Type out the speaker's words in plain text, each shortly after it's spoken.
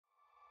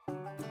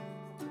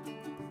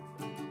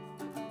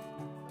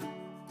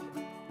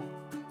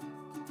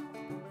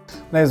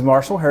My name is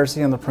Marshall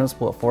Hursey. I'm the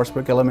principal at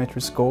Forestbrook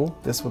Elementary School.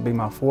 This will be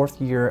my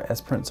 4th year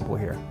as principal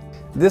here.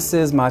 This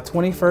is my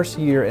 21st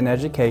year in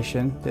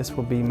education. This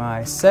will be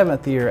my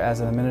 7th year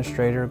as an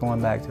administrator,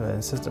 going back to an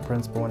assistant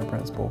principal and a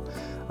principal.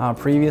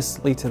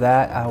 Previously to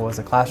that, I was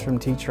a classroom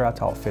teacher. I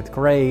taught 5th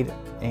grade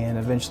and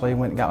eventually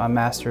went and got my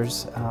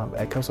master's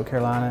at Coastal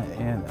Carolina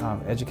in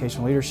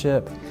educational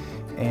leadership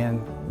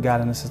and got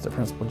an assistant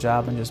principal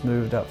job and just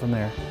moved up from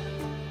there.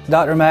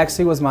 Dr.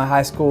 Maxey was my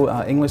high school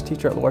English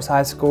teacher at Loris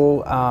High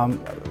School.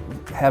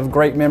 Have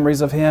great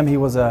memories of him. He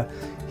was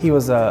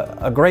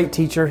a great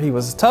teacher. He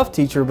was a tough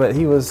teacher, but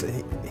he was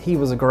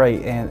a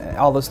great, and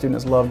all the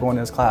students loved going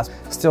to his class.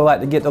 Still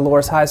like to get to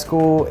Loris High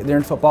School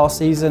during football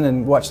season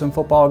and watch some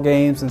football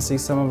games and see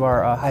some of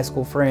our high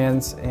school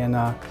friends. And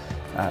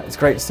it's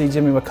great to see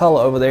Jimmy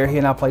McCullough over there. He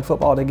and I played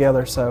football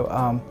together,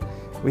 so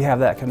we have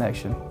that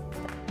connection.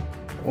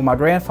 Well, my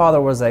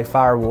grandfather was a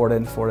fire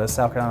warden for the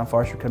South Carolina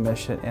Forestry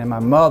Commission, and my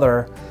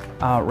mother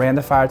ran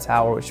the fire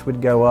tower, which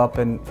would go up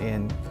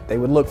and they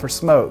would look for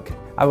smoke.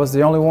 I was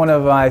the only one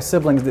of my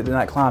siblings that did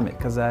not climb it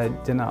because I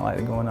did not like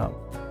it going up.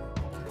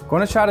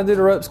 Going to try to do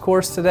the ropes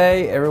course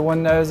today.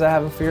 Everyone knows I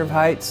have a fear of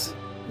heights.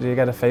 You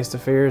got to face the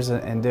fears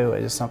and do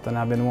it. It's something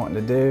I've been wanting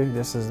to do.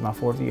 This is my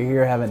 4th year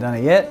here. I haven't done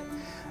it yet.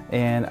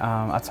 And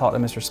I talked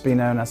to Mr.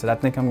 Spino and I said, I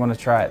think I'm going to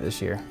try it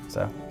this year.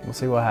 So we'll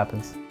see what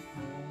happens.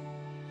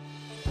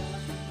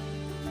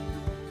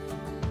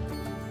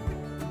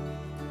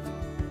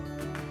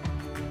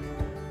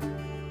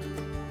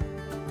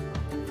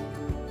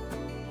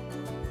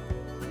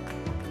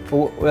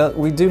 Well,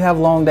 we do have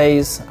long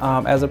days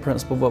as a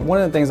principal, but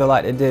one of the things I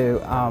like to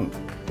do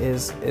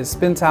is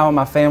spend time with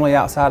my family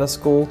outside of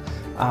school.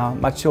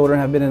 My children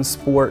have been in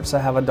sports. I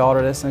have a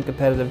daughter that's in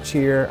competitive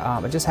cheer.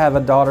 I just have a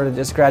daughter that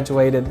just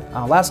graduated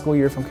last school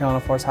year from Carolina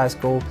Forest High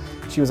School.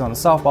 She was on the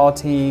softball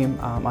team.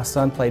 My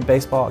son played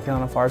baseball at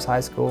Carolina Forest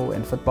High School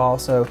and football.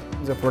 So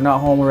if we're not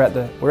home, we're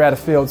at a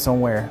field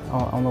somewhere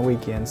on the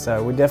weekend.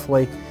 So we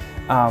definitely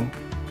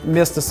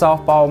missed the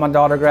softball, my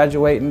daughter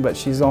graduating, but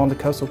she's on to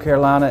Coastal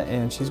Carolina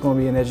and she's going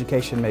to be an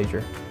education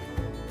major.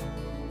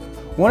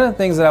 One of the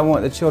things that I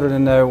want the children to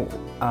know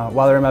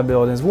while they're in my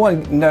building is,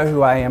 one, know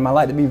who I am. I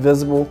like to be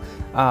visible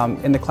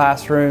in the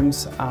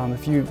classrooms.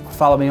 If you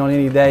follow me on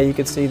any day, you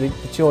can see the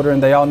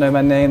children, they all know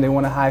my name, they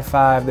want to high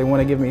five, they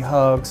want to give me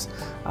hugs.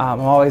 I'm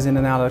always in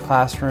and out of the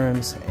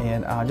classrooms,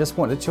 and I just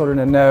want the children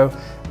to know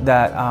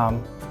that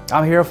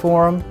I'm here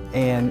for them,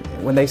 and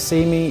when they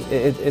see me,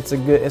 it's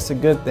a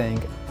good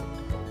thing.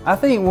 I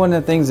think one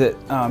of the things that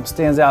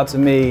stands out to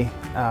me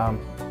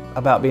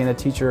about being a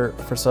teacher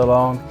for so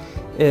long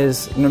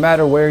is no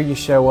matter where you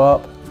show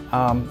up,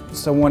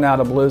 someone out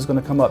of blue is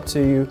going to come up to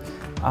you.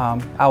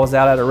 I was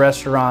out at a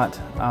restaurant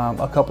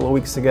a couple of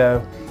weeks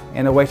ago,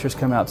 and a waitress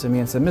came out to me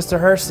and said, "Mr.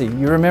 Hursey,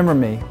 you remember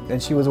me?"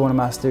 And she was one of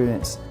my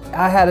students.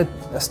 I had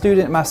a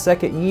student in my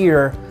 2nd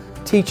year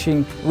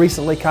teaching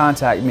recently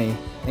contact me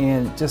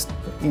and just,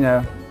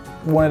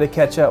 wanted to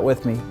catch up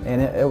with me,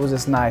 and it was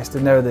just nice to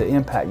know the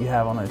impact you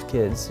have on those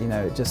kids.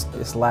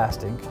 It's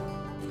lasting.